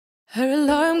Her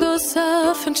alarm goes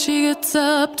off and she gets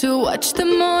up to watch the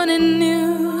morning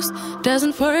news.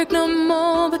 Doesn't work no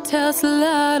more but tells a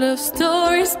lot of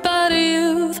stories about her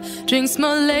youth. Drinks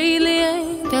more lately,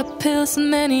 ain't got pills in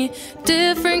many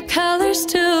different colors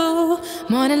too.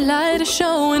 Morning light is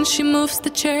showing, she moves the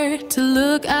chair to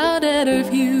look out at her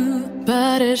view.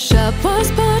 But her shop was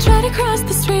built right across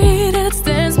the street, and it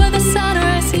stands where the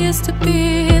sunrise used to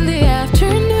be. In the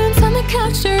afternoons on the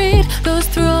couch to read, goes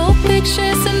through old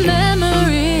pictures and memories.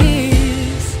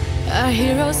 Our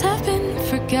heroes have been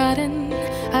forgotten,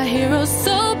 our heroes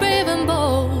so brave and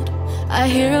bold. Our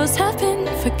heroes have been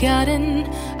forgotten,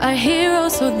 our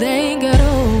heroes so they got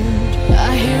old.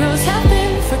 Our heroes have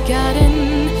been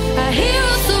forgotten, our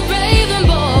heroes so brave and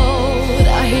bold.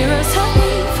 Our heroes have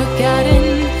been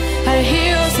forgotten, our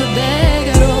heroes so they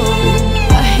got old.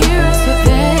 Our heroes so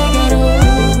they got old.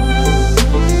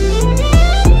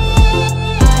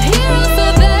 Our heroes so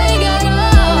they got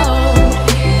old.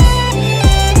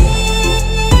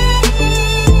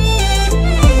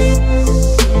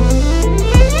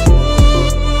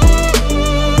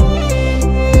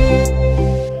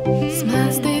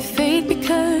 Smiles they fade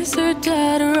because her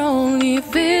daughter only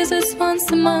visits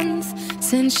once a month.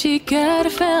 Since she got a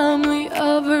family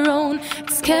of her own,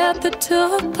 it's kept the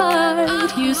two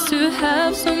apart. Used to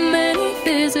have so many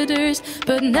visitors,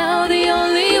 but now the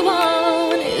only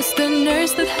one is the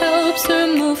nurse that helps her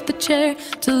move the chair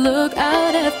to look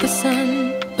out at the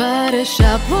sun. But her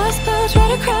shop was built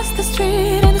right across the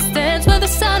street, and it stands where the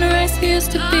sunrise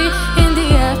used to be. In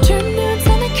the afternoons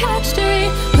on the couch to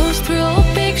read, goes through old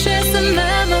pictures and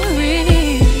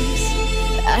memories.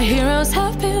 Our heroes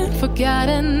have been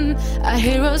forgotten, our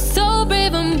heroes so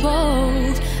brave and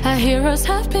bold. Our heroes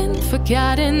have been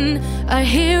forgotten, our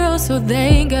heroes so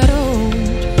they got old.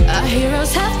 Our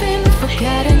heroes have been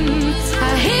forgotten,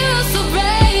 our heroes so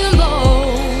brave and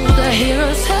bold. Our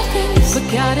heroes have been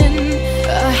forgotten,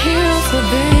 our heroes so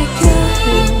they